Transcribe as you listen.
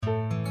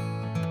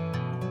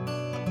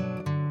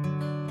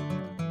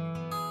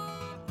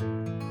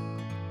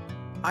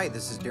Hi,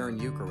 this is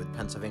Darren Euchre with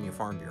Pennsylvania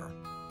Farm Bureau.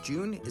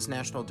 June is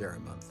National Dairy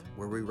Month,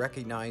 where we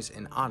recognize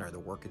and honor the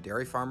work of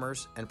dairy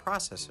farmers and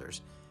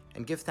processors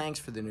and give thanks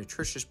for the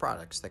nutritious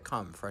products that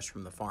come fresh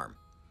from the farm.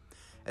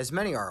 As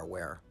many are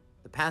aware,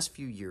 the past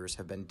few years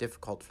have been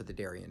difficult for the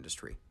dairy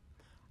industry.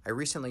 I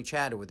recently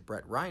chatted with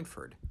Brett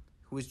Reinford,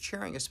 who is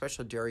chairing a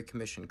special dairy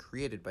commission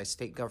created by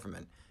state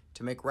government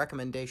to make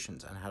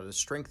recommendations on how to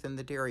strengthen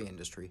the dairy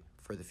industry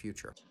for the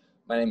future.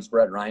 My name is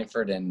Brett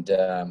Reinford, and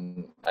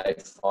I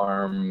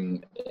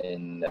farm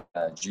in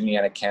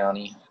Juniata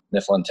County,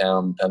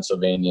 Mifflintown,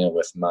 Pennsylvania,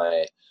 with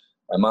my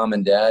mom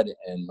and dad,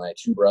 and my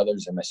two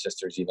brothers and my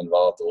sister's even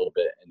involved a little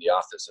bit in the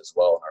office as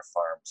well on our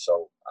farm.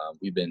 So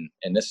we've been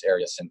in this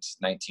area since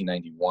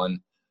 1991.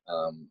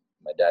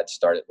 My dad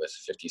started with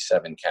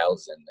 57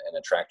 cows and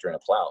a tractor and a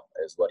plow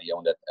is what he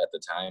owned at the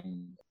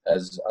time.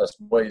 As us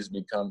boys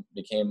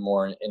became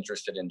more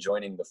interested in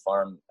joining the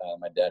farm,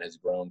 my dad has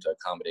grown to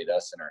accommodate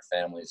us and our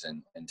families.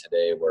 And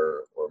today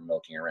we're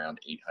milking around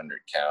 800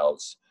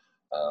 cows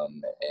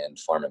and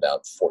farm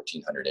about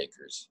 1,400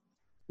 acres.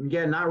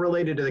 Yeah, not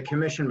related to the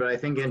commission, but I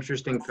think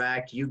interesting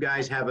fact, you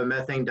guys have a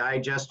methane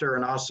digester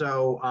and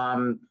also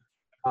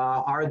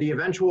are the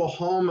eventual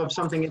home of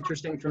something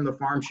interesting from the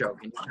farm show.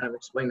 Can you kind of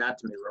explain that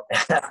to me real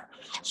quick?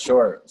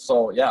 Sure.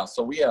 So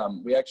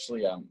we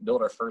actually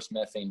built our first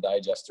methane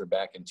digester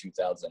back in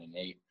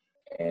 2008,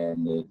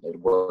 and it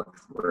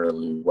worked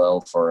really well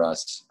for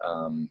us.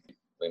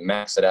 We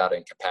max it out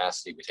in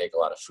capacity. We take a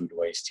lot of food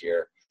waste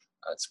here.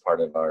 It's part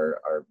of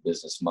our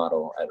business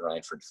model at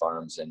Reinford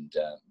Farms. And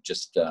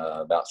just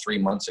about 3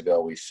 months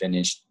ago, we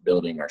finished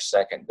building our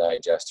second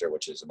digester,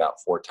 which is about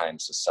 4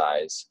 times the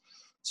size.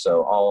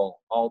 So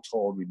all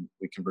told,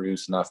 we can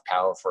produce enough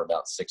power for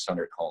about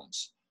 600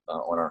 homes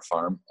on our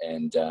farm.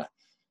 And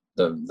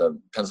the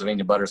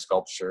Pennsylvania butter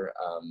sculpture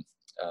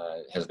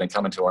has been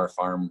coming to our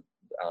farm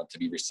to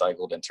be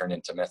recycled and turned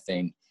into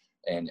methane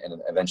and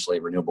eventually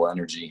renewable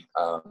energy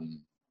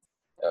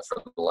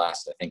for the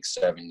last, I think,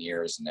 7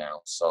 years now.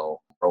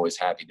 So we're always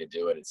happy to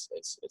do it.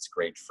 It's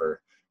great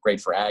for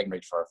ag,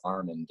 great for our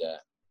farm, and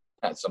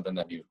that's something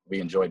that we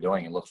enjoy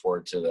doing and look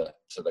forward to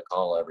the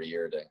call every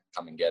year to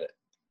come and get it.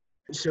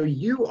 So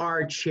you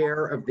are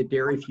chair of the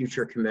Dairy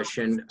Future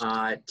Commission.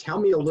 Tell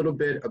me a little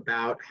bit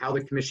about how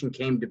the commission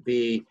came to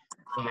be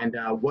and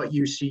what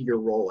you see your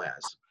role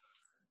as.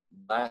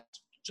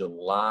 Last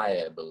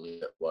July, I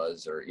believe it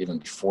was, or even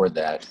before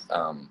that,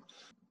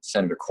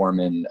 Senator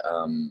Corman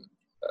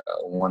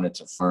wanted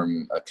to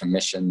form a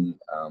commission,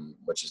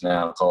 which is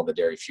now called the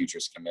Dairy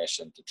Futures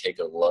Commission, to take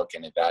a look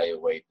and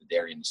evaluate the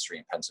dairy industry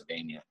in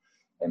Pennsylvania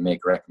and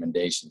make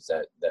recommendations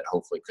that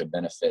hopefully could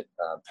benefit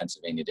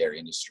Pennsylvania dairy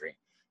industry.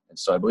 And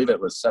so I believe it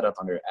was set up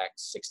under Act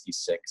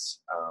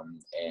 66,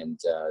 and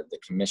the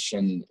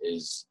commission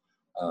is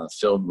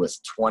filled with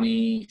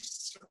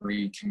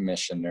 23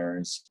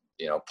 commissioners.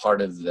 You know,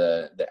 part of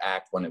the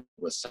act when it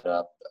was set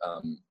up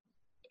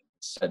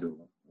said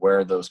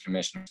where those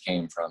commissioners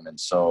came from. And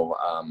so,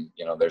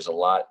 there's a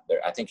lot there.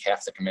 I think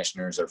half the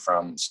commissioners are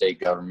from state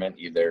government.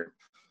 Either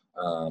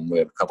we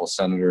have a couple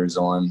senators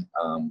on.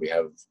 We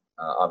have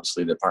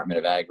obviously the Department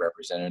of Ag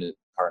represented,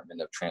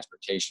 Department of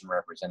Transportation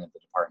represented, the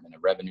Department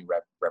of Revenue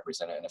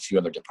represented, and a few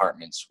other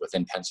departments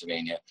within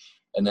Pennsylvania.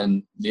 And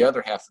then the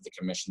other half of the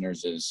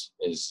commissioners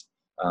is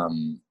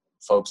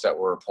folks that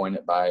were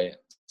appointed by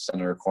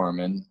Senator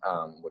Corman,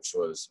 which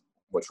was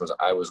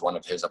I was one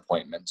of his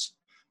appointments,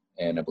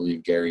 and I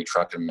believe Gary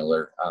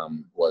Truckenmiller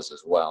was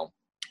as well.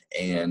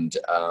 And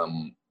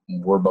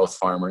we're both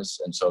farmers,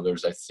 and so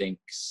there's, I think,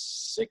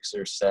 6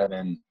 or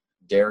 7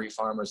 dairy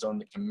farmers on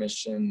the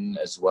commission,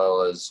 as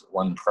well as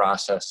one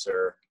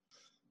processor.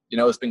 You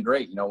know, it's been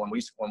great. You know, when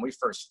we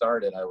first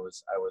started, I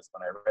was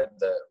when I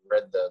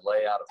read the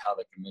layout of how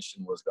the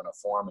commission was going to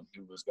form and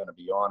who was going to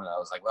be on, and I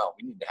was like, well,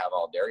 we need to have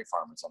all dairy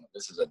farmers on it.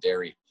 This is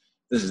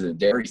a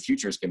dairy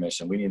futures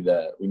commission. We need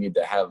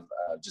to have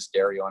just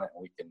dairy on it,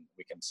 and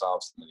we can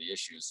solve some of the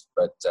issues.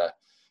 But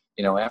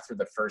after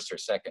the first or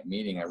second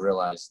meeting, I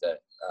realized that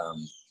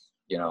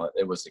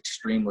it was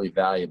extremely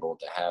valuable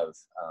to have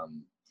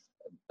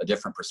a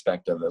different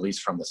perspective, at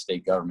least from the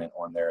state government,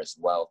 on there as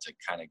well, to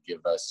kind of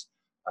give us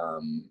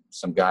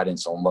some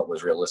guidance on what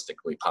was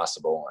realistically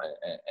possible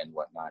and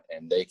whatnot.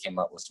 And they came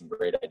up with some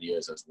great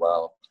ideas as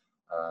well,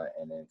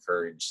 and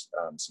encouraged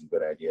some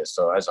good ideas.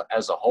 So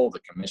as a whole, the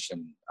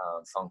commission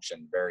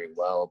functioned very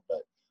well,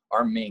 but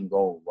our main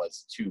goal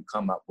was to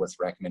come up with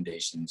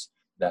recommendations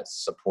that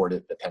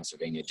supported the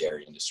Pennsylvania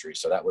dairy industry.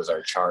 So that was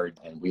our charge,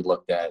 and we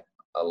looked at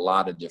a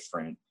lot of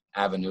different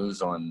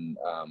avenues on,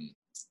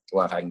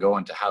 if I can go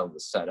into how it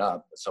was set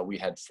up. So we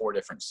had 4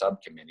 different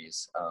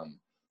subcommittees.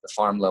 The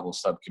farm level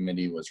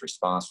subcommittee was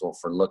responsible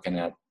for looking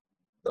at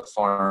the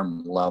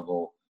farm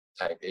level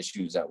type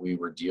issues that we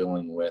were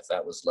dealing with.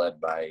 That was led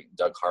by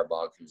Doug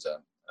Harbog, who's a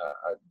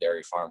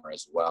dairy farmer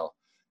as well.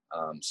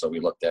 So we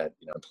looked at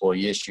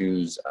employee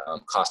issues,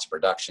 cost of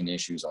production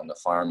issues on the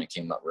farm, and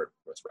came up with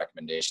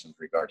recommendations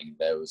regarding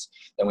those.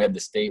 Then we had the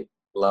state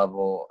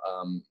level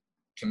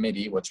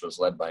committee, which was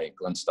led by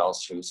Glenn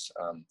Stolzfus,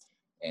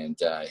 and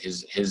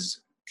his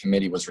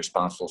committee was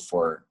responsible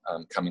for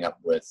coming up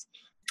with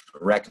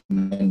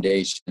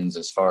recommendations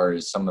as far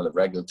as some of the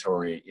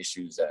regulatory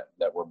issues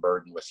that we're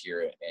burdened with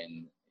here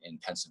in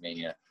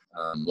Pennsylvania.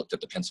 Looked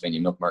at the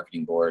Pennsylvania Milk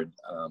Marketing Board,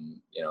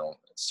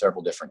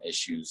 several different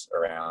issues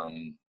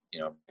around,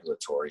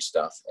 regulatory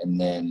stuff. And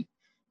then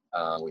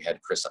we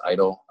had Chris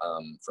Idle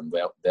from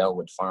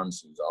Valewood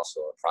Farms, who's also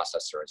a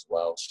processor as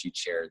well. She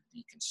chaired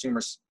the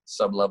consumer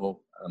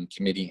sub-level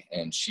committee,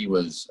 and she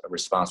was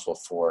responsible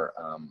for,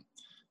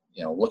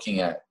 looking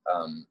at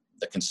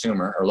the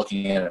consumer, or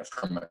looking at it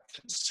from a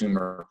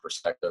consumer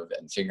perspective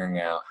and figuring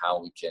out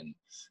how we can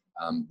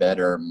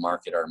better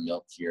market our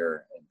milk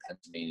here in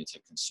Pennsylvania to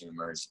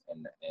consumers,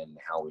 and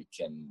how we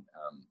can,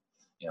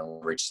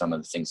 reach some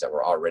of the things that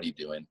we're already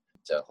doing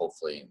to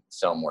hopefully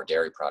sell more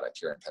dairy product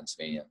here in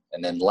Pennsylvania.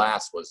 And then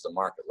last was the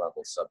market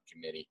level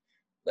subcommittee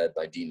led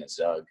by Dina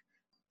Zug.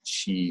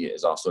 She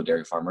is also a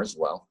dairy farmer as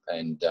well.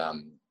 And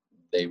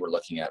they were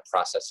looking at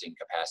processing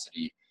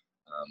capacity,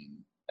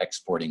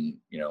 exporting,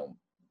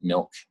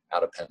 milk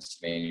out of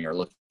Pennsylvania, or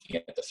looking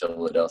at the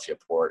Philadelphia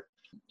port,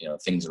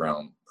 things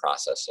around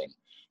processing.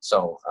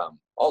 So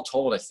all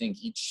told, I think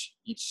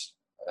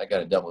I got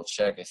to double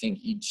check. I think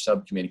each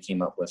subcommittee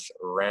came up with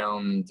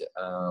around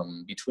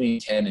between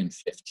 10 and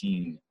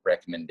 15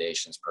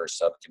 recommendations per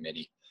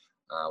subcommittee.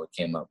 We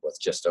came up with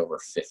just over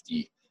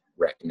 50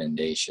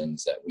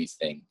 recommendations that we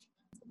think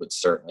would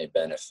certainly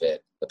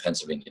benefit the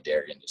Pennsylvania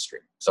dairy industry.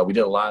 So we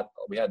did a lot.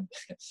 We had,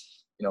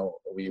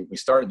 we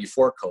started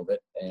before COVID,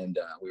 and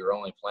we were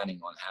only planning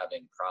on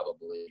having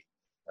probably,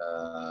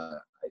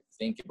 I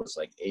think it was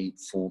like 8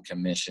 full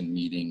commission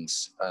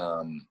meetings.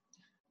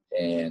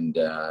 And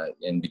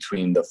in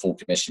between the full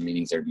commission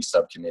meetings, there'd be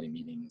subcommittee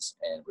meetings,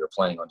 and we were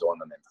planning on doing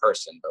them in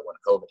person. But when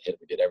COVID hit,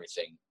 we did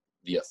everything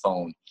via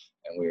phone,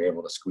 and we were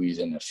able to squeeze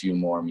in a few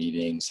more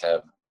meetings,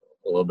 have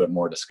a little bit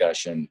more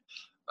discussion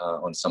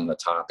on some of the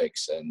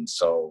topics. And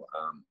so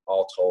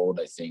all told,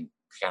 I think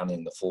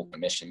counting the full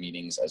commission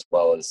meetings as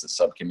well as the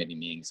subcommittee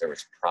meetings, there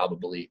was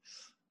probably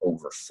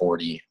over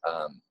 40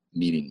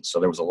 meetings. So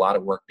there was a lot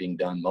of work being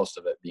done, most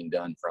of it being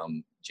done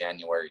from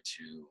January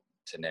to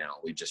now.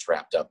 We just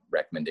wrapped up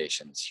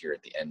recommendations here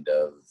at the end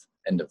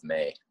of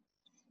May.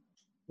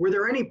 Were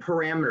there any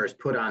parameters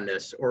put on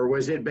this, or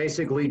was it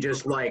basically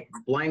just like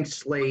blank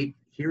slate,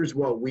 here's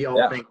what we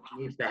all think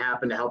needs to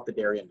happen to help the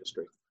dairy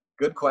industry?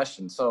 Good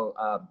question. So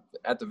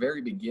at the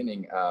very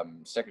beginning,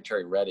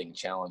 Secretary Redding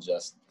challenged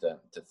us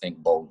to think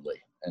boldly.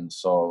 And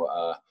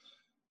so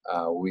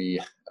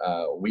we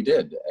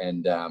did.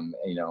 And,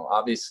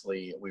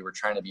 obviously we were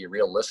trying to be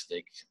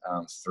realistic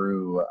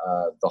through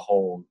the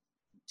whole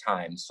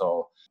time.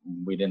 So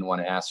we didn't want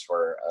to ask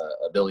for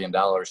 $1 billion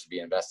to be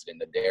invested in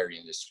the dairy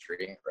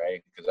industry,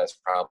 right? Because that's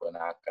probably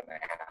not going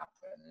to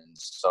happen. And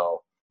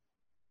so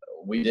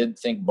we did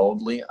think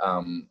boldly.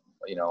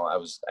 I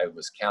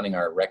was counting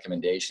our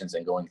recommendations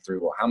and going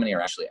through, well, how many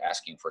are actually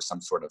asking for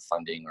some sort of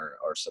funding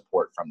or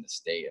support from the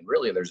state? And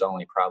really, there's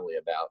only probably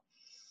about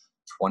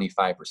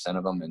 25%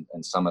 of them,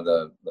 and some of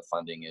the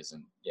funding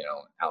isn't,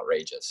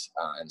 outrageous.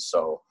 And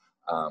so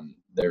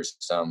there's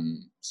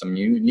some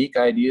unique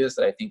ideas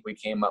that I think we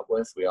came up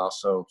with. We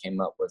also came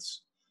up with,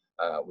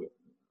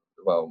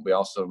 we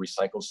also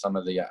recycled some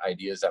of the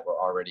ideas that were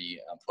already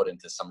put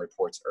into some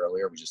reports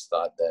earlier. We just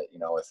thought that,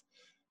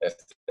 if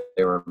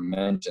they were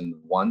mentioned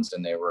once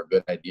and they were a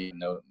good idea,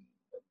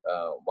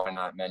 why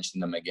not mention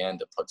them again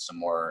to put some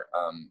more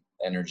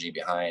energy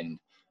behind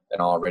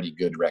an already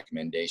good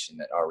recommendation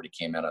that already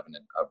came out of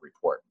a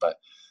report. But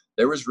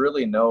there was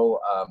really no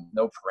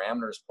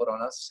parameters put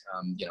on us.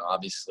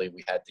 Obviously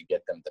we had to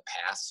get them to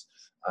pass.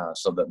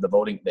 So the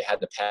voting, they had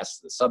to pass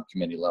the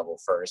subcommittee level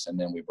first, and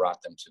then we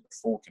brought them to the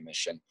full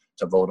commission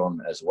to vote on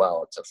them as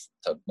well,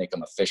 to make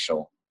them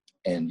official.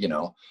 And,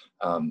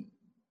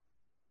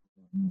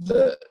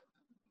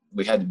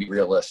 we had to be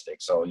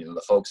realistic. So,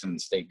 the folks in the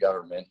state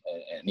government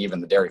and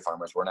even the dairy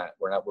farmers, we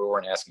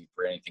weren't asking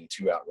for anything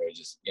too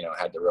outrageous,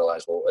 had to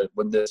realize, well,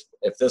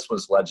 if this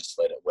was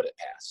legislated, would it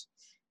pass?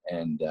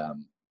 And,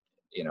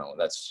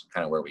 that's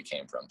kind of where we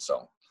came from.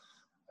 So,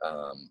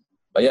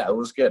 but yeah, it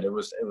was good.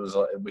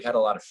 We had a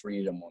lot of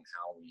freedom on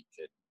how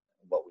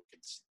what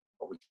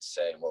we could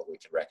say and what we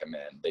could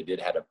recommend. They did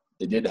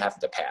have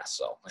to pass,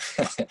 so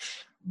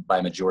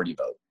by majority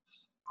vote.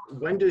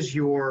 When does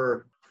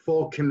your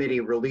full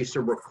committee release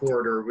a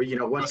report, or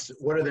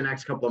what are the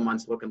next couple of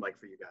months looking like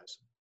for you guys?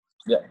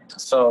 Yeah.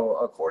 So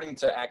according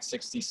to Act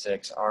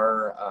 66,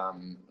 our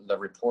the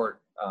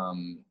report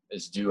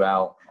is due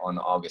out on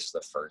August the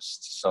 1st.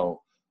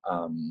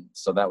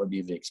 So that would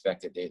be the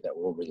expected date that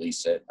we'll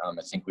release it. I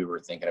think we were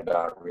thinking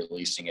about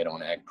releasing it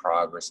on Ag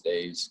Progress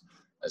Days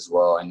as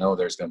well. I know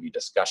there's going to be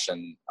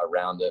discussion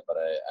around it, but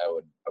I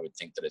would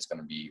think that it's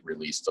going to be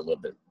released a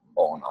little bit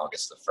on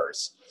August the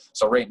 1st.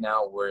 So right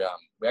now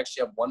we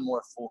actually have one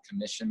more full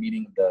commission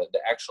meeting.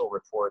 The actual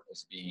report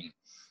is being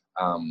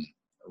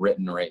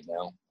written right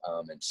now,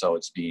 and so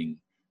it's being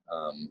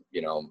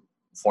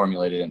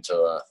formulated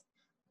into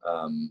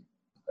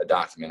a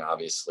document,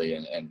 obviously,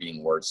 and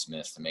being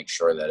wordsmithed to make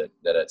sure that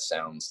it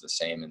sounds the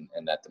same,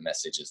 and that the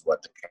message is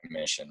what the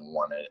commission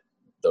wanted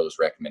those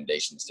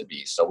recommendations to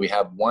be. So we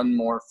have one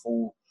more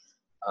full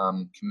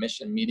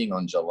commission meeting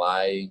on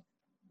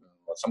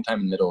sometime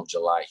in the middle of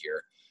July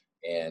here,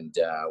 and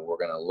we're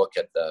going to look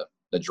at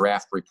the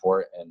draft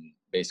report and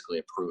basically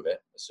approve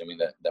it, assuming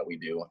that we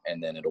do,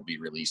 and then it'll be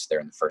released there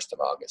in the 1st of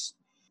August.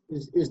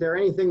 Is there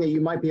anything that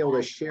you might be able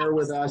to share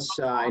with us?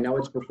 I know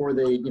it's before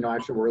the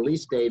actual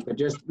release date, but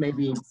just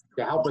maybe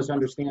to help us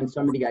understand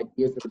some of the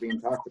ideas that are being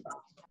talked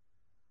about.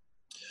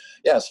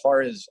 Yeah, as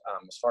far as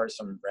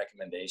some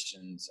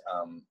recommendations,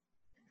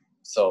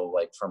 so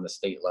like from the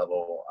state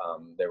level,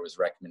 there was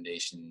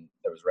recommendation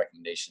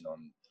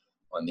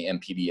on the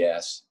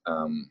MPDS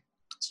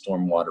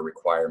stormwater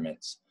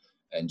requirements,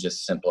 and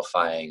just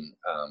simplifying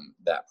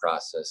that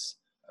process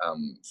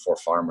for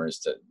farmers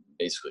to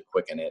basically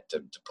quicken it,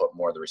 to put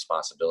more of the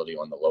responsibility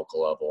on the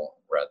local level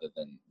rather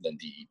than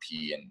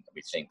DEP. And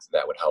we think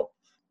that would help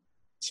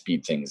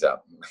speed things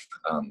up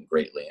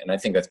greatly. And I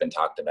think that's been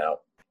talked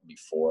about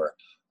before.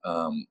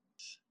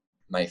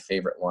 My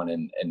favorite one,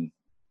 and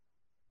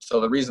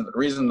so the reason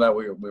that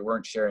we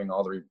weren't sharing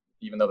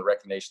even though the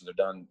recommendations are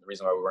done, the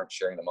reason why we weren't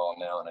sharing them all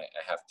now, and I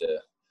have to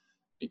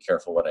be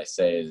careful what I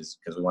say, is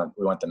because we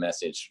want the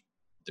message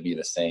to be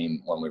the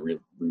same when we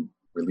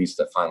release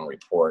the final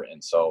report.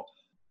 And so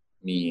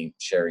me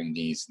sharing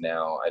these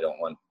now, I don't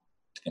want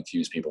to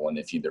confuse people when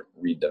they either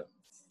read the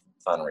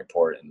final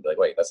report and be like,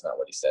 wait, that's not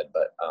what he said.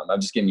 But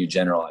I'm just giving you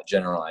general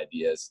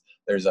ideas.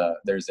 There's the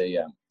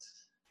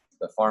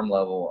farm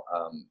level,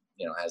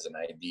 has an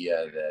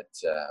idea that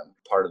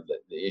part of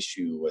the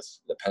issue with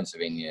the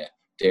Pennsylvania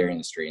dairy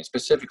industry, and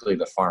specifically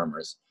the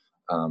farmers,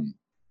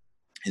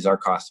 is our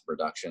cost of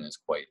production is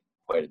quite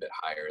a bit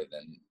higher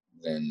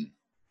than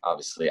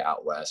obviously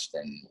out west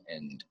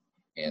and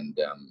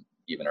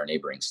even our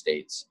neighboring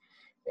states.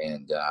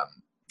 And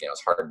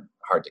it's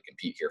hard to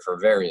compete here for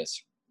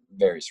various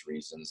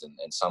reasons,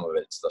 and some of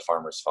it's the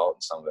farmer's fault,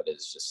 and some of it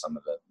is just some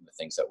of the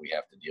things that we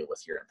have to deal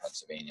with here in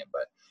Pennsylvania.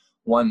 But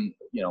one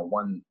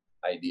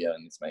idea,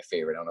 and it's my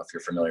favorite, I don't know if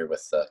you're familiar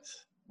with the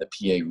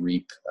PA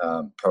REAP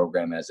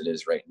program as it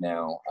is right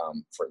now,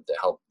 to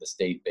help the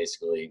state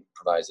basically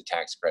provides a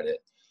tax credit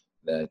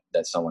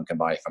that someone can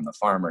buy from the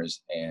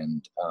farmers,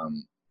 and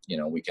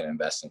we can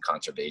invest in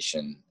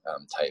conservation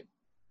type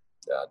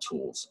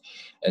tools.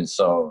 And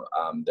so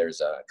there's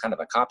a kind of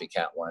a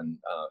copycat one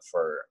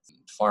for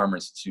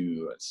farmers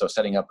so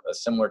setting up a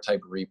similar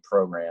type of REAP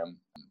program.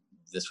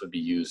 This would be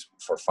used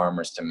for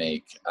farmers to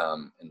make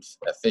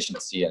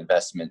efficiency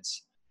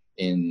investments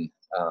in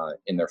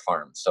their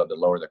farms, so to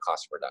lower their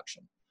cost of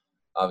production.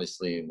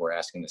 Obviously, we're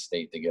asking the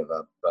state to give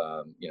up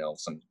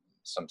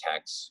some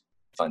tax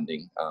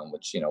funding,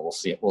 which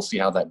we'll see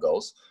how that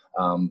goes.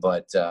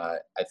 But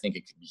I think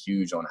it could be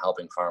huge on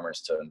helping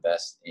farmers to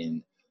invest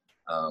in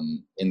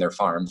their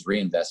farms,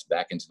 reinvest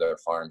back into their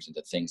farms,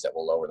 into things that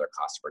will lower their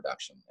cost of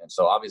production. And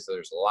so obviously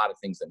there's a lot of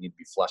things that need to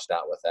be flushed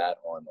out with that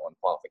on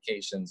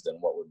qualifications and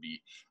what would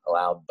be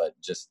allowed, but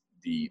just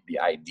the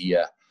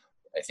idea,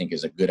 I think,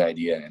 is a good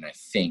idea. And I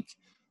think,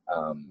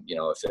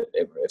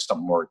 if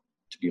something were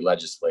to be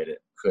legislated,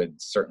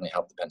 could certainly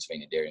help the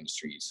Pennsylvania dairy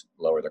industries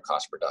lower their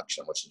cost of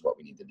production, which is what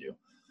we need to do.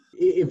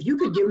 If you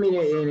could give me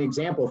an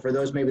example for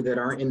those maybe that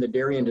aren't in the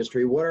dairy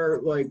industry, what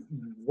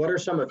are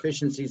some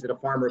efficiencies that a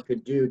farmer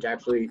could do to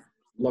actually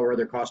lower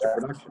their cost of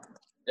production?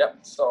 Yep.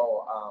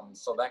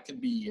 So that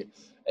could be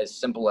as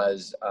simple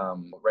as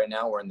right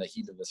now we're in the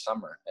heat of the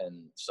summer,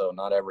 and so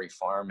not every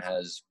farm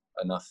has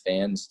enough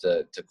fans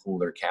to cool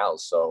their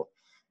cows. So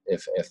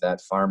if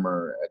that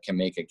farmer can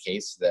make a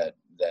case that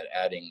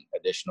adding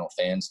additional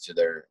fans to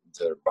their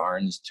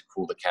barns to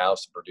cool the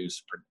cows to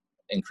produce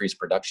increased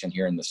production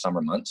here in the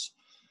summer months,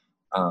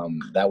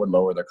 that would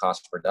lower their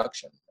cost of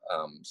production.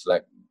 So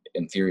that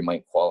in theory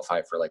might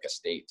qualify for like a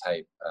state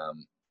type,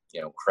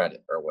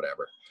 credit or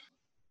whatever.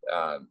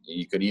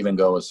 You could even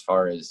go as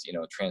far as,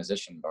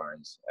 transition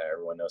barns.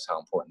 Everyone knows how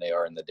important they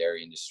are in the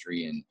dairy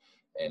industry.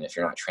 And if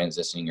you're not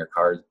transitioning your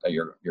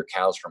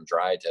cows from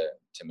dry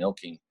to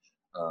milking,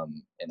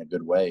 in a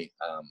good way,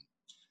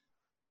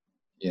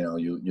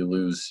 you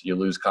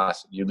lose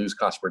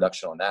cost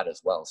production on that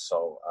as well.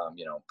 So,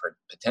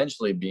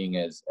 potentially being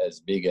as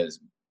big as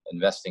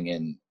investing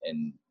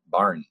in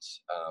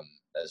barns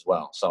as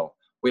well. So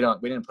we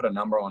didn't put a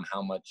number on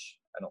how much.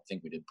 I don't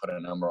think we did put a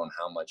number on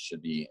how much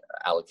should be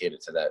allocated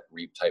to that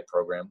REAP type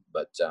program,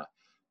 but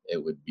it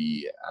would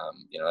be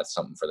that's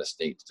something for the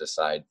state to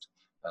decide,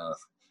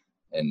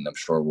 and I'm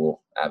sure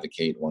we'll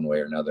advocate one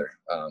way or another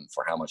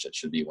for how much it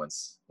should be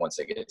once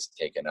it gets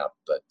taken up.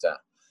 But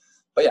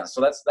yeah, so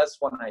that's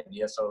one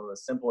idea. So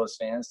as simple as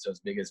fans to as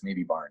big as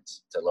maybe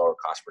barns to lower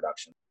cost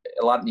production.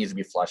 A lot needs to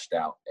be flushed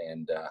out,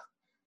 and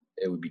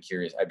I'd be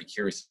curious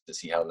to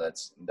see how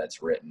that's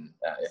written,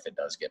 if it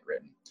does get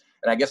written.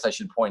 And I guess I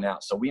should point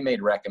out, so we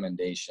made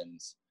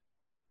recommendations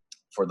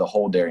for the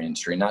whole dairy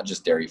industry, not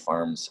just dairy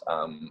farms.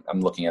 I'm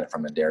looking at it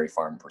from a dairy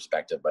farm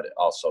perspective, but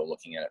also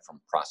looking at it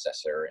from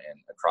processor and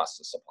across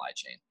the supply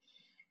chain.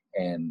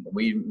 And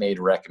we made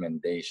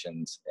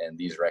recommendations, and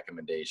these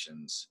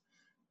recommendations,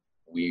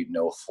 we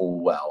know full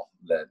well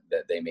that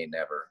they may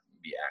never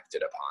be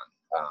acted upon.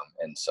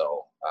 And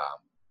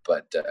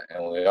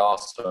we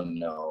also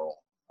know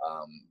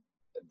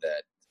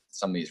that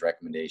some of these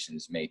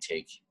recommendations may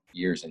take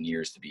years and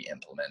years to be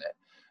implemented.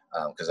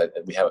 Because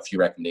we have a few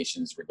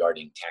recommendations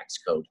regarding tax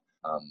code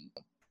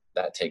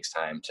that takes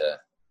time to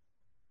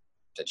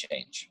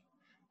change.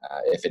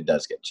 If it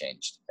does get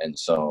changed. And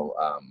so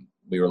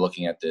we were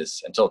looking at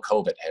this until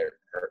COVID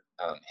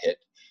hit.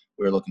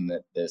 We were looking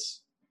at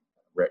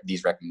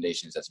these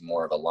recommendations as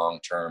more of a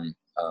long-term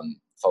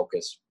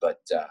focus.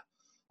 But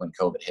when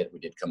COVID hit, we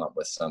did come up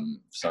with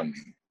some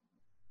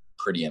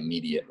pretty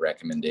immediate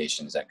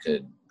recommendations that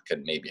could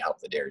maybe help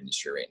the dairy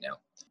industry right now.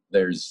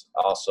 There's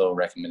also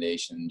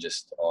recommendation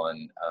just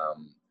on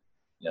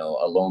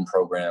a loan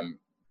program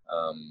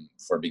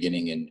for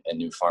beginning and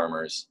new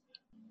farmers.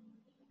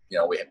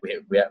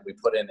 We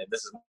put in, and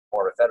this is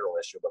more of a federal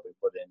issue, but we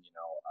put in,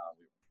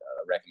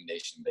 a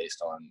recommendation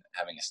based on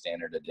having a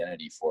standard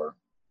identity for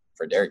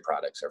dairy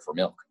products or for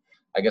milk.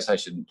 I guess I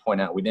should point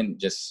out, we didn't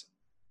just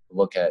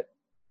look at,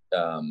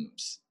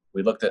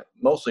 we looked at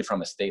mostly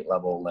from a state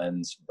level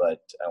lens,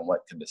 but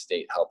what could the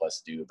state help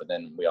us do? But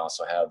then we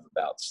also have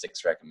about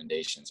 6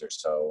 recommendations or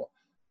so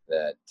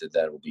that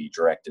will be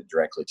directed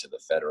directly to the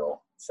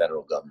federal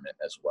government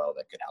as well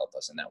that could help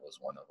us. And that was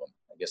one of them.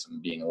 I guess I'm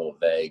being a little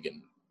vague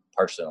and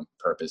partially on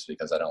purpose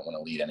because I don't want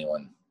to lead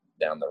anyone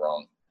down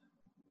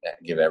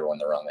give everyone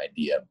the wrong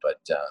idea. But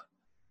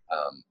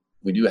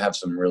we do have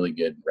some really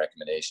good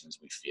recommendations,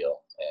 we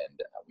feel, and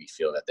we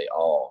feel that they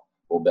all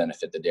will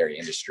benefit the dairy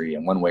industry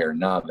in one way or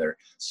another.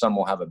 Some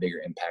will have a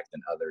bigger impact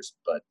than others,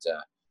 but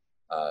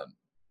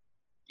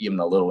even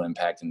a little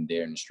impact in the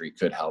dairy industry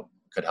could help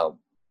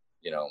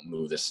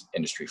move this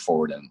industry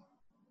forward and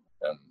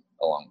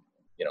along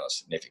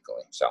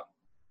significantly. So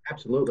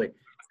absolutely.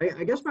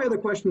 I guess my other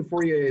question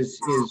for you is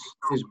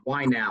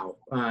why now?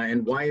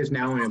 And why is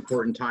now an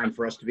important time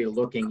for us to be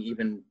looking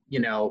even,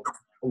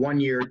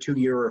 1 year, 2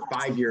 year, or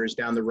 5 years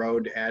down the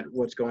road at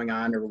what's going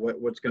on or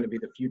what's going to be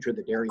the future of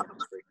the dairy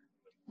industry?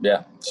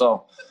 Yeah.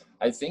 So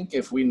I think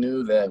if we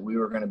knew that we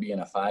were going to be in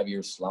a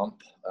 5-year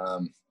slump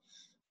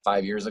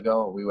 5 years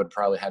ago, we would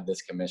probably have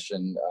this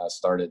commission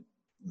started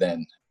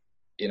then.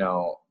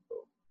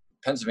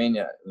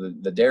 Pennsylvania,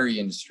 the dairy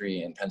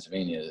industry in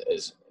Pennsylvania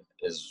is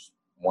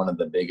one of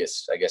the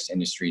biggest, I guess,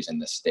 industries in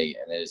the state,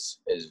 and is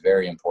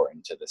very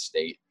important to the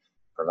state,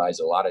 provides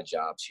a lot of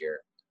jobs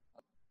here.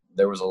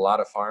 There was a lot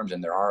of farms,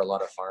 and there are a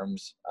lot of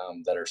farms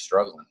that are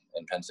struggling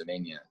in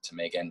Pennsylvania to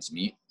make ends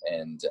meet.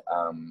 And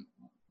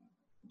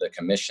the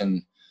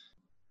commission,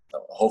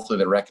 hopefully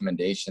the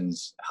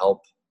recommendations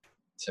help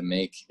to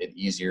make it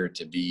easier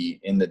to be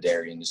in the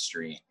dairy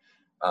industry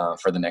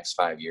for the next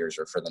 5 years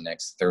or for the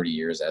next 30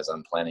 years, as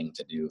I'm planning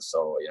to do.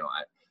 So,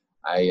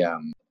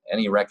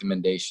 any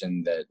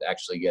recommendation that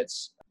actually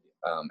gets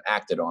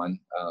acted on,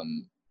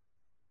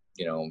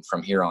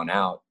 from here on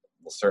out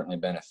will certainly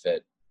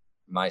benefit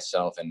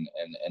myself and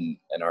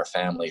our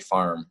family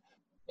farm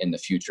in the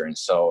future. And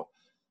so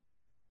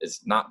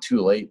it's not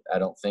too late, I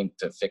don't think,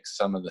 to fix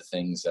some of the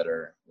things that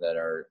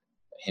are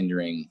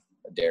hindering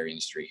the dairy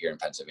industry here in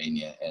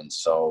Pennsylvania. And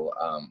so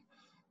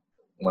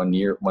when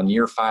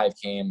year 5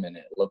 came and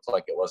it looked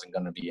like it wasn't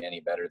going to be any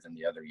better than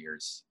the other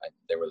years,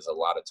 there was a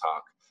lot of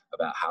talk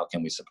about how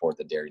can we support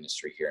the dairy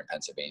industry here in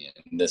Pennsylvania.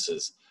 And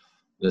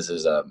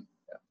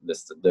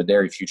the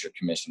Dairy Future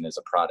Commission is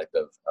a product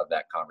of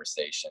that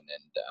conversation.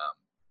 And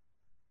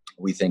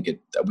we think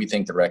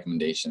the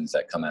recommendations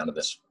that come out of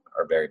this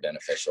are very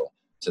beneficial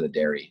to the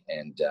dairy.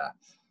 And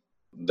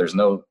there's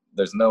no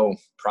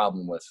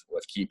problem with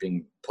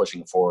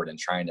pushing forward and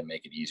trying to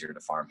make it easier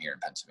to farm here in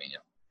Pennsylvania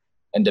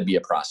and to be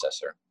a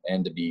processor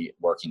and to be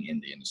working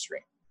in the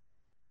industry.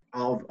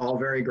 All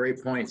very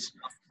great points.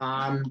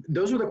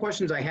 Those were the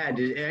questions I had.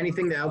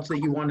 Anything else that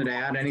you wanted to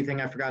add?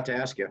 Anything I forgot to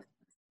ask you?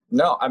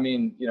 No, I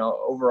mean,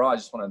 overall, I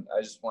just want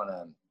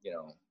to,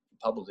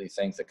 publicly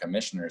thank the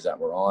commissioners that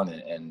were on,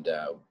 and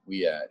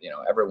we,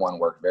 everyone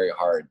worked very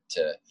hard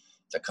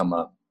to come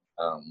up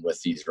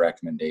with these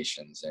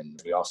recommendations.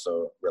 And we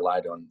also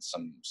relied on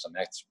some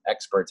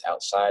experts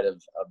outside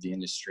of the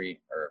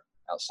industry or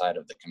outside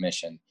of the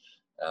commission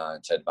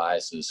to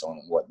advise us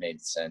on what made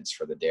sense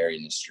for the dairy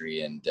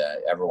industry. And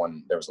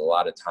there was a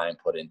lot of time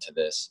put into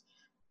this.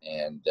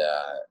 And,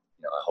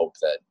 I hope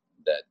that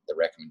the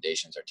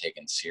recommendations are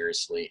taken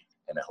seriously,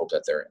 and I hope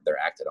that they're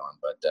acted on.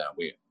 But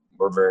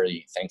we're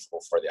very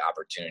thankful for the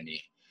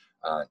opportunity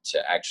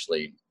to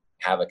actually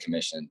have a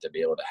commission to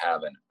be able to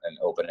have an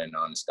open and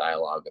honest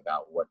dialogue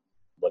about what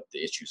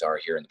the issues are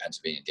here in the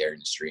Pennsylvania dairy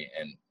industry,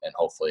 and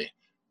hopefully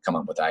come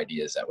up with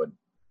ideas that would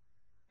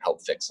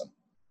help fix them.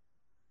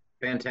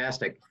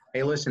 Fantastic.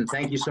 Hey, listen,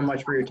 thank you so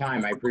much for your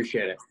time. I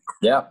appreciate it.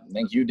 Yeah,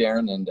 thank you,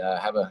 Darren, and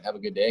have a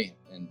good day,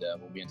 and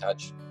we'll be in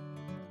touch.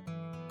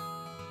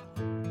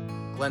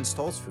 Glenn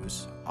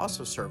Stoltzfus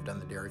also served on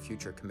the Dairy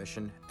Future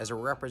Commission as a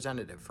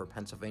representative for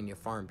Pennsylvania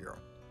Farm Bureau.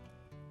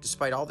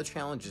 Despite all the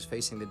challenges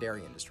facing the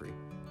dairy industry,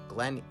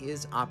 Glenn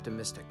is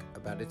optimistic about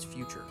about its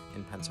future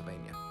in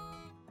Pennsylvania.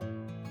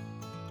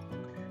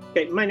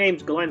 Okay, my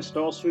name's Glenn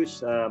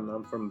Stolzfus.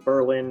 I'm from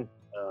Berlin,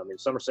 in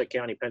Somerset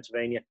County,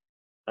 Pennsylvania.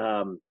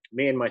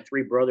 Me and my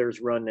three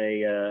brothers run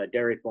a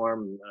dairy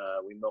farm.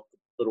 We milk a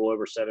little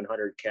over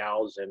 700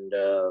 cows and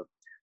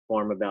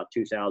farm about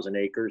 2,000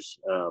 acres.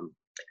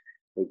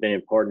 We've been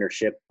in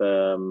partnership,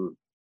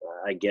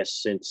 I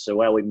guess, since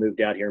we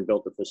moved out here and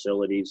built the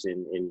facilities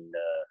in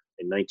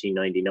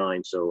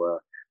 1999. So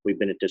we've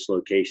been at this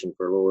location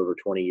for a little over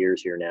 20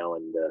 years here now,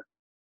 and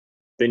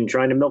been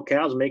trying to milk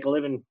cows and make a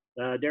living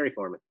dairy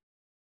farming.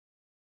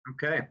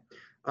 Okay.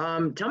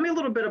 Tell me a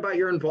little bit about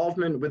your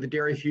involvement with the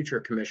Dairy Future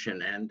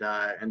Commission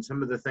and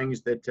some of the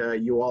things that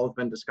you all have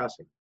been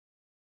discussing.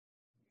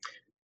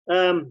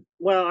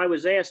 Well, I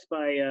was asked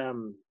by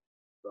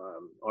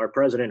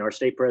our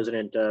state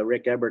president,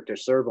 Rick Ebert, to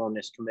serve on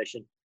this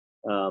commission.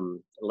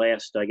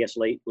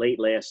 Late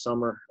last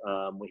summer,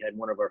 we had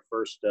one of our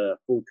first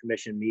full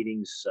commission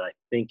meetings, I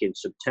think in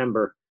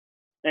September,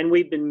 and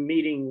we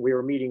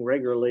were meeting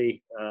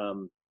regularly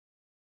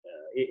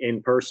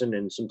in person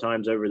and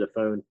sometimes over the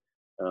phone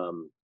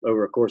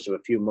over a course of a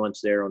few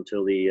months there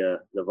until the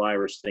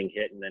virus thing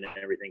hit, and then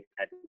we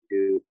had to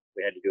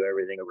do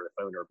everything over the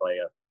phone or by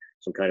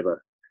some kind of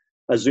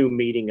a Zoom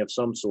meeting of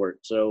some sort.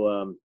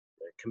 So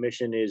the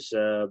commission is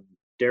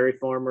dairy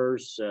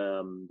farmers,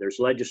 there's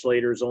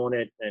legislators on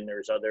it, and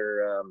there's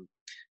other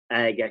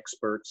ag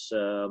experts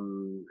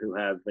who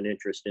have an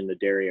interest in the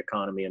dairy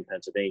economy in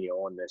Pennsylvania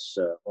on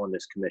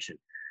this commission.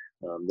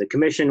 The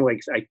commission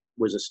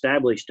was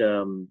established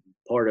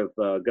part of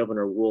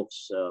Governor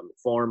Wolf's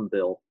farm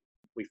bill.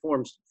 We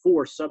formed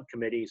 4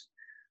 subcommittees,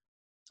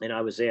 and I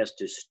was asked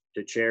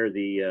to chair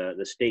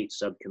the state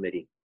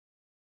subcommittee.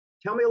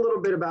 Tell me a little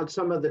bit about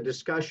some of the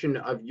discussion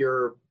of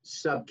your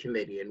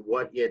subcommittee and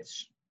what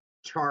its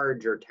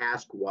charge or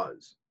task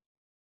was.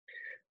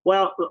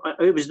 Well,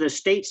 it was the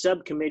state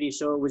subcommittee,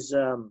 so it was,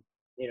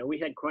 we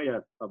had quite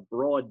a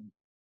broad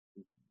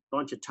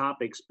bunch of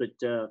topics, but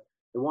the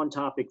one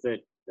topic that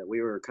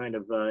we were kind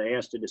of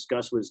asked to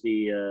discuss was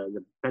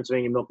the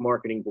Pennsylvania Milk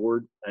Marketing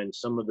Board and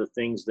some of the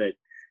things that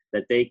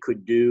they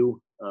could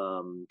do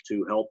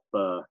to help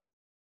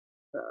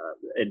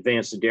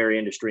advance the dairy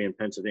industry in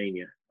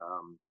Pennsylvania.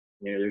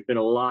 There's been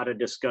a lot of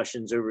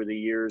discussions over the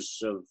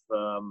years of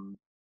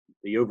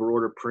the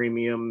overorder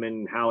premium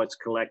and how it's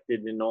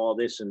collected and all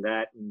this and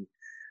that. And,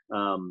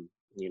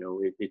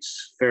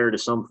 it's fair to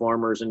some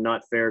farmers and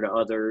not fair to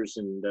others.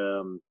 And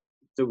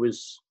there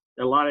was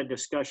a lot of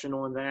discussion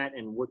on that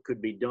and what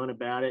could be done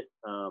about it.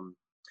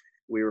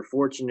 We were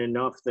fortunate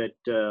enough that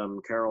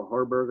Carol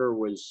Harberger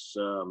was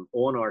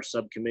on our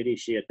subcommittee.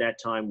 She at that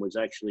time was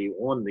actually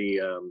on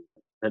the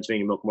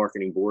Pennsylvania Milk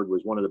Marketing Board,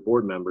 was one of the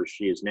board members.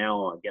 She is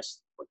now, I guess,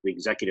 the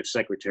executive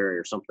secretary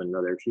or something or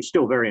other. She's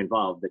still very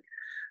involved, but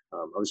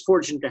I was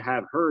fortunate to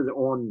have her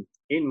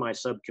in my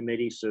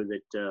subcommittee so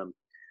that,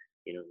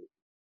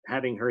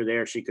 having her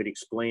there, she could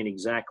explain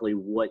exactly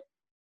what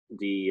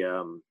the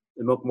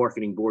Milk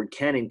Marketing Board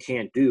can and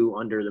can't do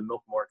under the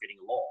milk marketing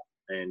law.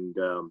 And,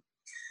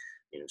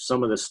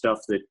 some of the stuff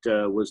that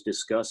was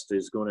discussed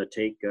is going to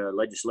take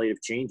legislative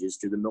changes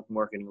to the milk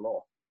marketing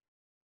law.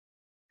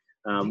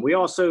 We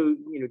also,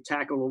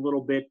 tackled a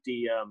little bit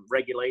the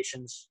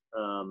regulations.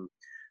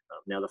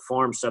 Now, the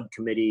farm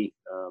subcommittee,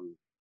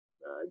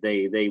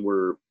 they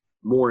were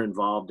more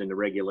involved in the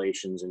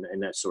regulations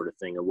and that sort of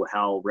thing, of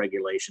how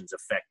regulations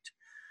affect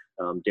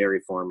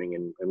dairy farming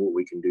and what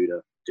we can do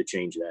to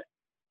change that.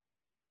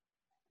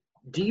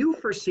 Do you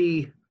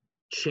foresee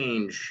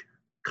change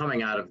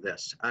coming out of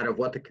this, out of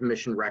what the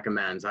commission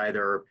recommends,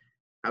 either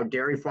how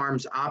dairy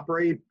farms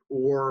operate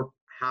or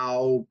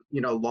how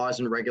laws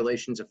and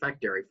regulations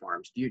affect dairy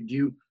farms? Do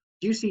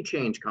you see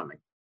change coming?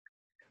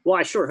 Well,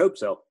 I sure hope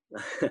so.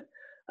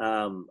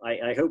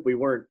 I hope we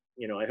weren't.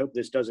 I hope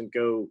this doesn't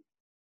go.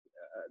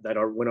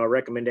 When our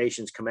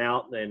recommendations come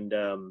out and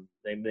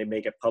they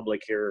make it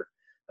public here,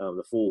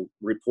 the full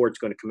report's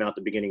going to come out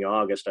the beginning of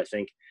August, I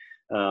think.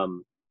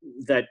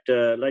 That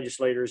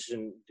legislators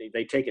and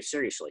they take it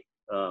seriously.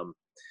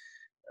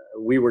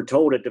 We were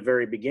told at the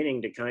very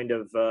beginning to kind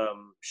of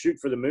shoot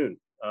for the moon.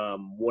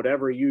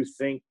 Whatever you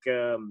think,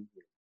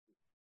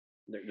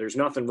 there's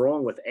nothing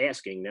wrong with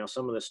asking. Now,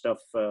 some of the stuff,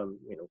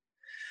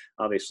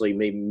 obviously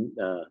maybe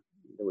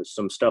there was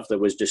some stuff that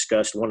was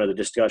discussed. One of the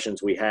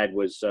discussions we had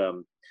was,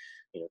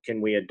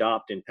 can we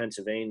adopt in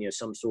Pennsylvania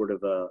some sort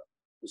of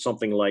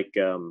something like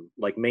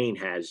Maine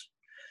has,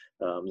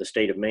 the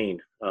state of Maine.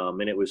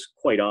 And it was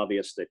quite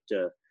obvious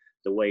that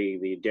the way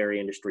the dairy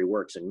industry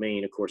works in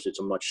Maine, of course, it's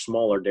a much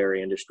smaller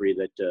dairy industry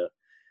that,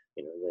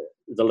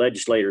 the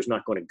legislator is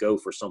not going to go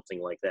for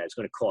something like that. It's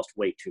going to cost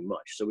way too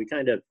much. So we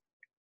kind of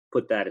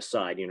put that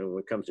aside. When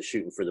it comes to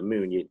shooting for the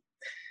moon, you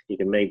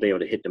can maybe be able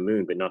to hit the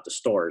moon, but not the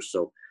stars.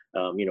 So,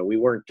 we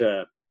weren't,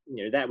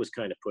 that was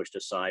kind of pushed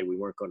aside. We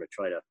weren't going to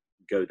try to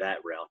go that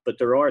route. But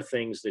there are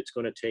things that's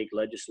going to take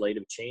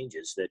legislative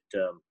changes that,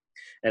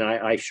 and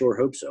I sure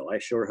hope so. I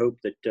sure hope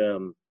that,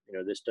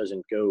 this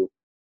doesn't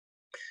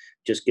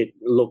just get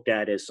looked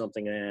at as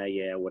something,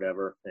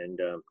 whatever, and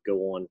go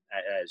on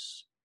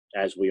as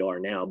as we are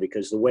now,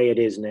 because the way it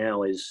is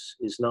now is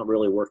not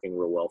really working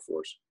real well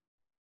for us.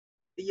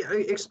 Yeah,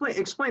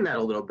 explain that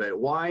a little bit.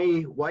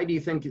 Why do you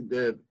think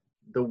the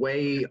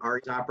way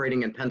Art's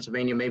operating in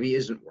Pennsylvania maybe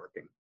isn't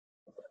working?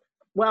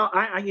 Well,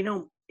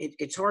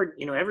 it's hard.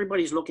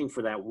 Everybody's looking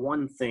for that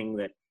one thing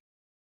that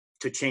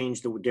to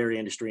change the dairy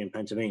industry in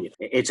Pennsylvania.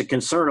 It's a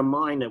concern of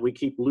mine that we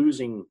keep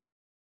losing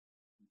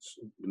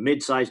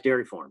mid-sized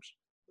dairy farms.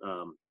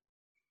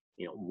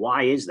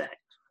 Why is that?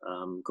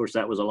 Of course,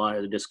 that was a lot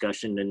of the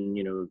discussion, and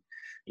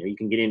you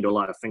can get into a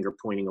lot of finger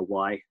pointing of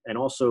why, and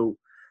also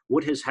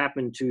what has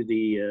happened to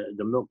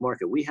the milk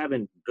market. We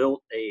haven't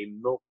built a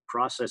milk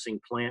processing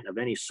plant of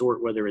any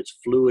sort, whether it's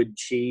fluid,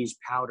 cheese,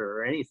 powder,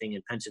 or anything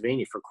in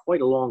Pennsylvania for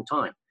quite a long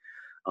time.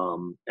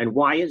 And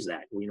why is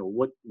that?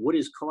 What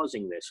is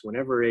causing this?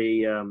 Whenever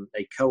a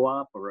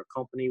co-op or a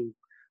company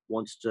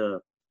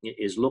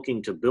is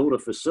looking to build a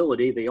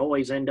facility, they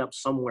always end up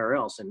somewhere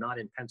else and not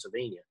in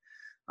Pennsylvania.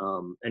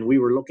 And we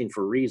were looking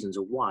for reasons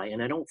of why.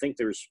 And I don't think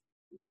there's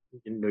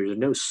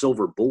no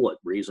silver bullet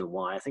reason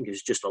why. I think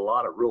it's just a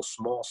lot of real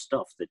small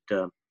stuff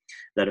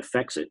that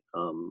affects it.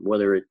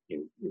 Whether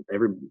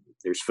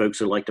there's folks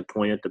that like to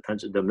point at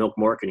the Milk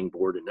Marketing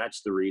Board, and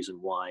that's the reason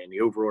why, and the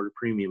overorder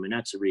premium, and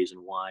that's the reason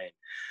why,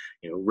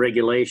 and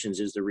regulations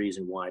is the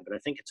reason why. But I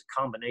think it's a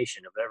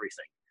combination of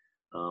everything.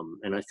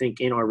 And I think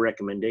in our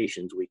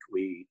recommendations,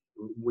 we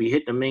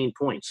hit the main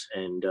points,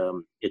 and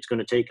it's going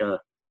to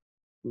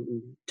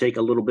take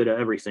a little bit of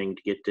everything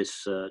to get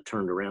this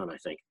turned around, I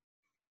think.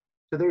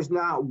 So there's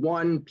not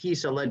one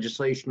piece of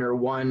legislation or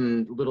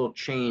one little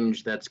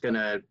change that's going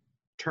to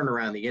turn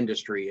around the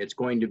industry. It's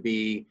going to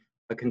be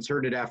a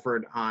concerted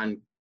effort on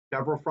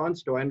several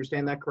fronts. Do I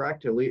understand that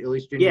correct? At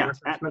least in your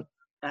assessment?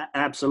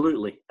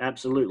 Absolutely.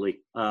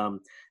 Now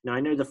I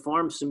know the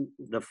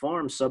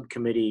farm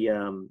subcommittee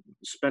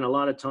spent a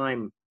lot of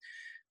time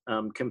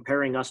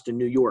comparing us to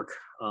New York.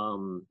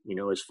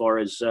 As far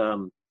as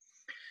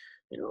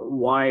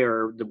why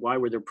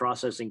were there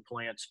processing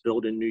plants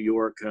built in New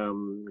York,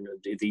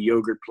 the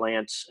yogurt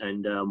plants,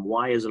 and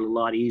why is it a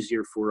lot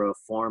easier for a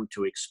farm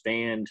to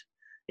expand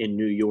in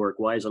New York?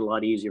 Why is it a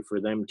lot easier for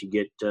them to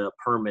get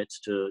permits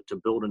to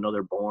build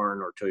another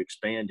barn or to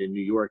expand in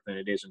New York than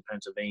it is in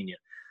Pennsylvania?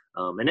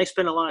 And they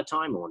spent a lot of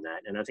time on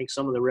that, and I think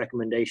some of the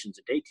recommendations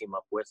that they came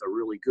up with are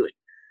really good.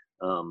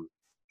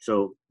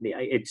 So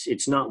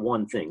it's not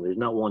one thing. There's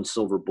not one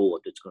silver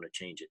bullet that's going to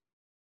change it.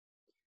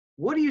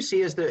 What do you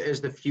see as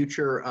the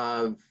future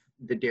of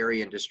the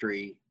dairy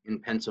industry in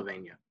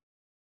Pennsylvania?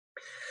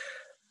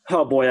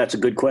 Oh boy, that's a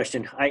good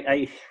question.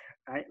 I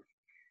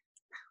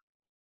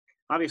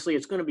obviously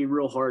it's going to be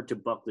real hard to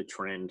buck the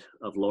trend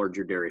of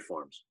larger dairy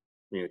farms,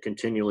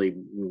 continually,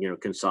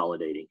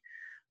 consolidating.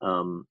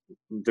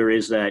 There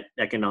is that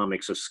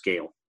economics of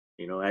scale.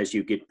 As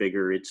you get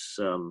bigger, it's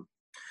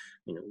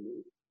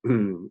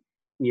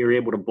you're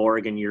able to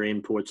bargain your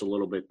inputs a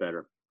little bit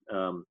better.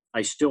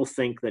 I still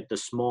think that the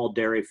small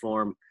dairy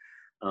farm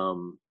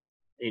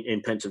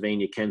in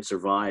Pennsylvania can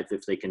survive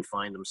if they can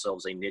find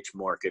themselves a niche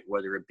market,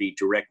 whether it be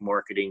direct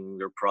marketing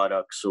their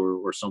products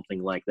or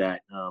something like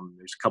that.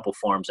 There's a couple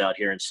farms out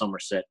here in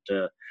Somerset.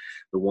 The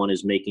one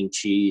is making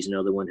cheese,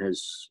 another one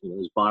is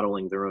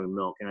bottling their own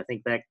milk, and I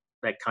think that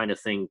kind of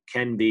thing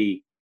can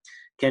be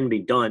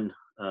done,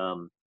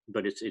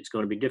 but it's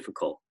going to be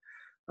difficult.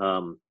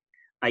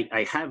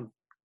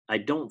 I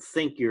don't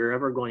think you're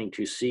ever going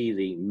to see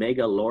the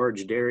mega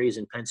large dairies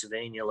in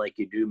Pennsylvania like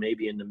you do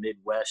maybe in the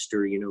Midwest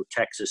or,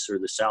 Texas or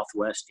the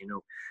Southwest,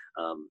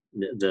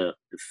 the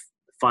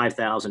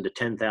 5,000 to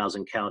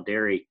 10,000 cow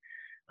dairy.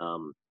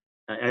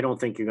 I don't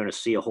think you're going to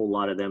see a whole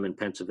lot of them in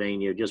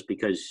Pennsylvania just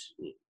because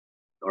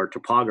our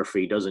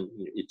topography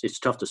it's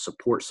tough to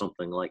support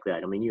something like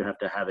that. I mean, you have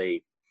to have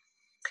a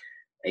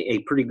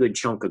pretty good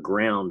chunk of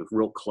ground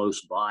real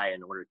close by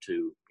in order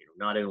to,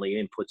 not only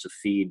inputs of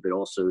feed, but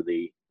also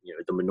the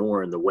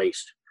manure and the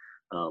waste.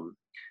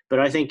 But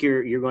I think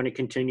you're going to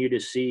continue to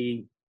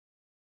see,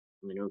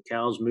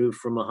 cows move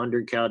from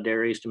 100 cow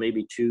dairies to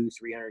maybe 200,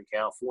 300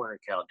 cow, 400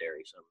 cow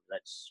dairies.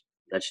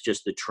 That's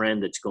just the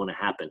trend that's going to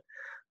happen.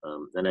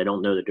 And I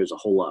don't know that there's a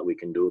whole lot we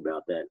can do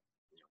about that.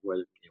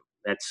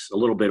 That's a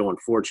little bit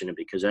unfortunate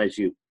because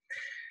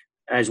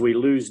as we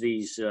lose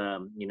these,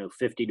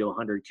 50 to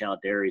 100 cow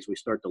dairies, we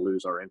start to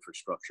lose our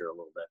infrastructure a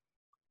little bit.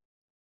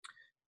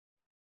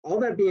 All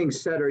that being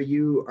said, are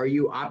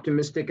you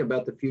optimistic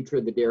about the future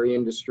of the dairy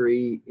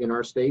industry in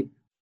our state?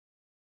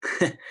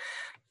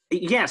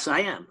 Yes, I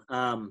am.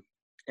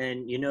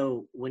 And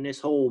when this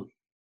whole,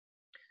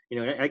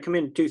 I come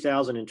in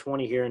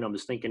 2020 here, and I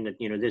was thinking that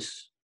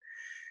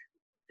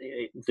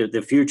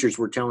the futures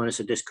were telling us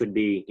that this could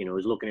be, I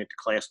was looking at the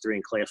class 3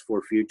 and class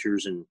 4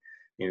 futures, and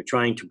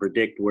trying to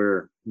predict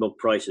where milk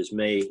prices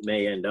may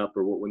end up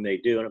or what we may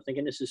do. And I'm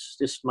thinking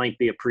this might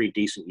be a pretty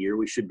decent year.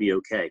 We should be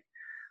okay.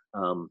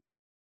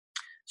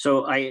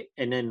 So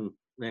then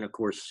of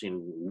course,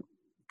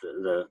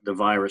 the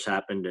virus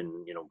happened,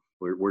 and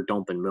we're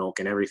dumping milk,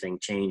 and everything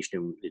changed,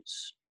 and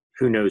it's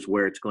who knows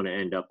where it's going to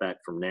end up at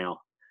from now.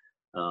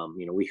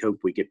 We hope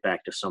we get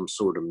back to some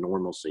sort of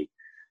normalcy.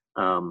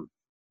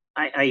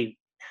 I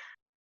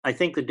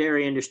think the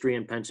dairy industry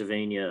in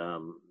Pennsylvania,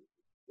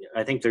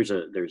 I think there's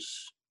a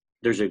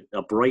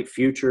bright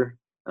future.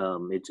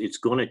 It's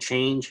going to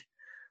change,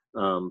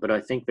 but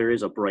I think there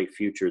is a bright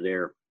future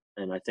there.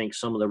 And I think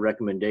some of the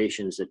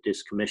recommendations that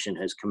this commission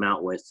has come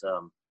out with,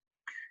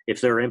 if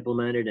they're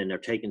implemented and they're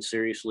taken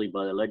seriously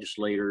by the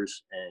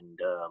legislators and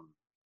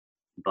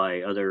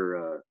by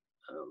other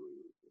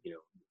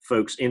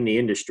folks in the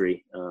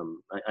industry,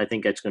 I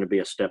think that's going to be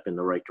a step in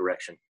the right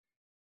direction.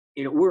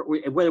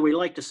 Whether we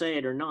like to say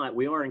it or not,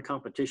 we are in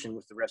competition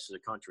with the rest of the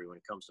country when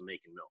it comes to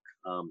making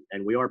milk,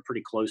 and we are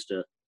pretty close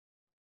to.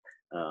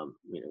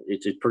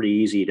 It's pretty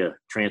easy to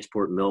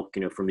transport milk,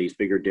 from these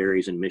bigger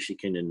dairies in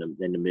Michigan and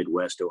the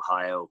Midwest,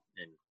 Ohio,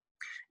 and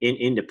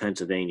into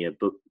Pennsylvania.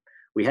 But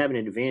we have an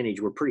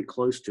advantage. We're pretty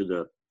close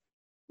to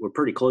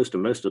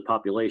most of the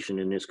population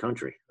in this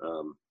country.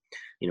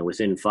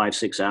 Within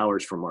 5-6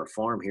 hours from our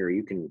farm here,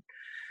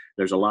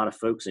 there's a lot of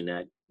folks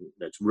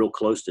that's real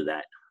close to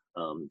that.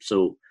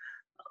 So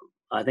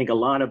I think a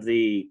lot of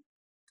the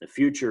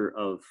future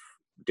of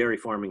dairy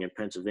farming in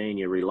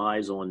Pennsylvania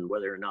relies on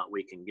whether or not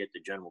we can get the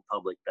general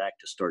public back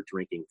to start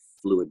drinking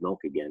fluid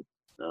milk again.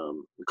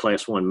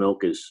 Class 1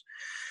 milk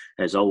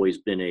has always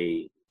been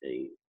a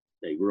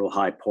real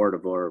high part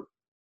of our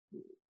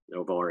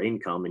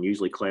income, and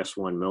usually Class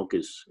 1 milk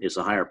is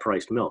a higher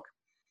priced milk.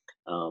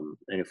 And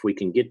if we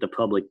can get the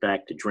public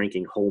back to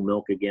drinking whole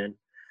milk again,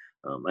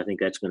 I think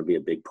that's going to be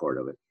a big part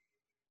of it.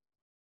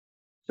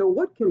 So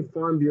what can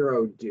Farm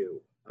Bureau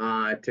do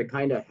to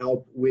kind of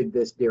help with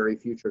this Dairy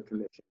Future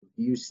Commission?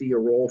 Do you see a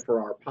role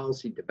for our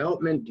policy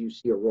development? Do you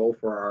see a role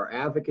for our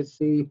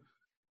advocacy?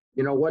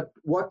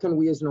 What can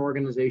we as an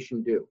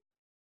organization do?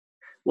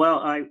 Well,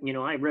 I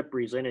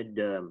represented,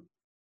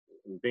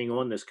 being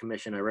on this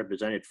commission, I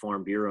represented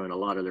Farm Bureau and a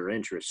lot of their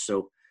interests.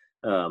 So,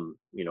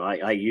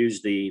 I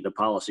use the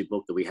policy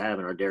book that we have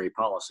in our dairy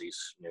policies.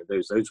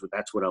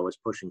 That's what I was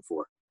pushing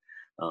for.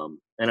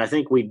 And I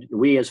think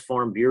we as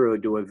Farm Bureau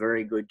do a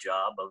very good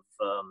job of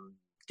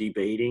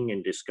debating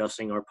and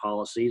discussing our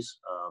policies.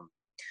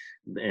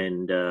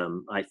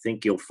 I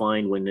think you'll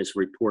find when this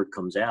report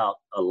comes out,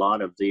 a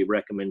lot of the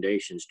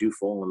recommendations do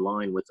fall in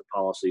line with the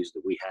policies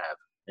that we have.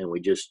 And we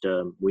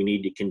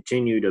need to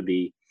continue to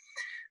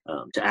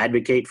to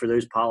advocate for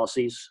those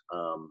policies,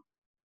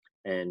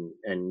 and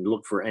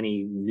look for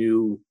any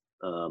new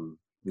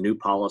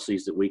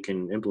policies that we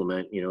can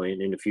implement,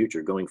 in the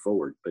future going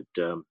forward. But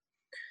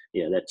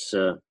that's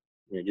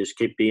just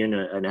keep being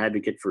an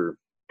advocate for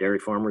dairy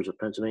farmers of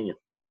Pennsylvania.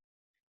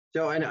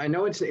 So, and I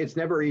know it's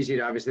never easy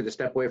to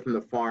step away from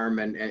the farm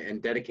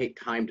and dedicate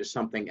time to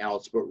something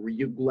else, but were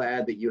you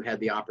glad that you had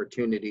the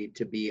opportunity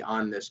to be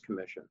on this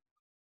commission?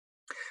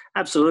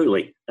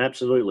 Absolutely. I'll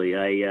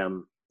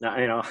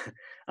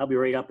be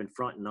right up in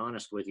front and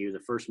honest with you.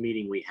 The first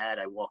meeting we had,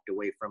 I walked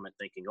away from it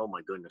thinking, oh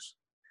my goodness,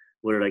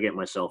 what did I get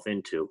myself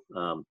into?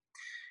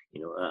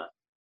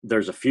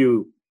 There's a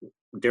few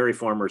dairy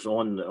farmers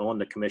on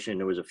the commission.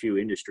 There was a few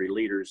industry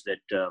leaders that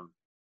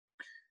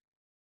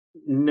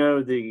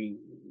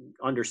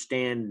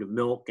understand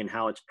milk and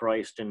how it's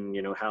priced and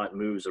how it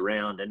moves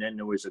around. And then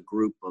there was a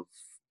group of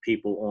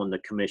people on the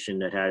commission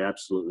that had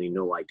absolutely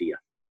no idea.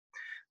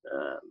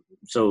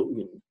 So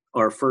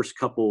our first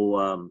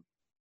couple,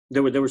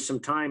 there was some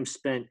time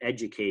spent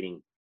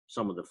educating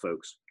some of the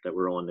folks that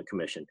were on the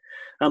commission,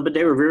 but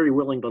they were very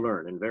willing to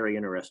learn and very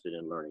interested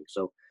in learning.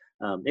 So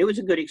it was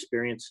a good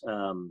experience.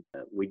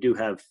 We do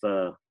have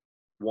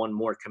one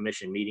more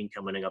commission meeting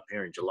coming up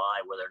here in July.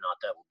 Whether or not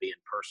that will be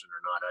in person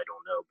or not, I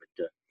don't know. But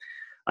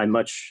I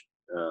much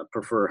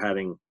prefer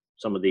having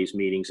some of these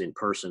meetings in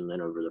person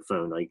than over the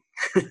phone.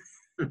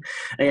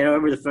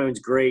 Over the phone's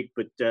great,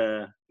 but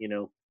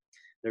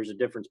there's a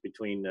difference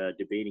between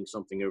debating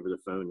something over the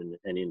phone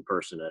and in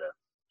person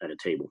at a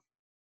table.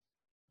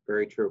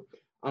 Very true.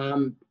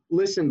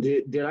 Listen,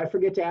 did I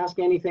forget to ask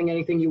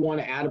anything you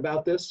want to add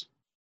about this?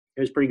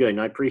 It was pretty good,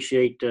 and I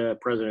appreciate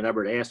President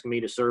Hubbard asking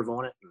me to serve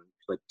on it.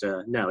 But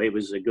no, it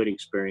was a good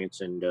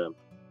experience, and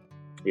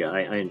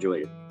I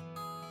enjoyed it.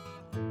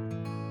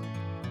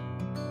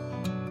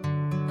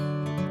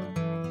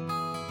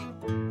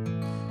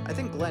 I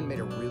think Glenn made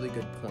a really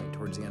good point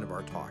towards the end of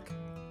our talk.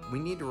 We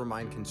need to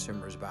remind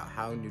consumers about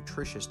how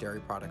nutritious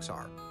dairy products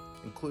are,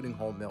 including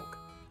whole milk.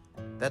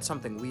 That's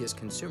something we as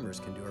consumers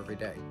can do every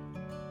day.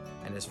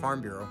 And as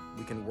Farm Bureau,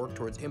 we can work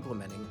towards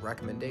implementing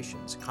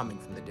recommendations coming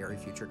from the Dairy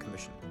Future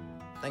Commission.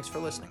 Thanks for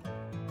listening.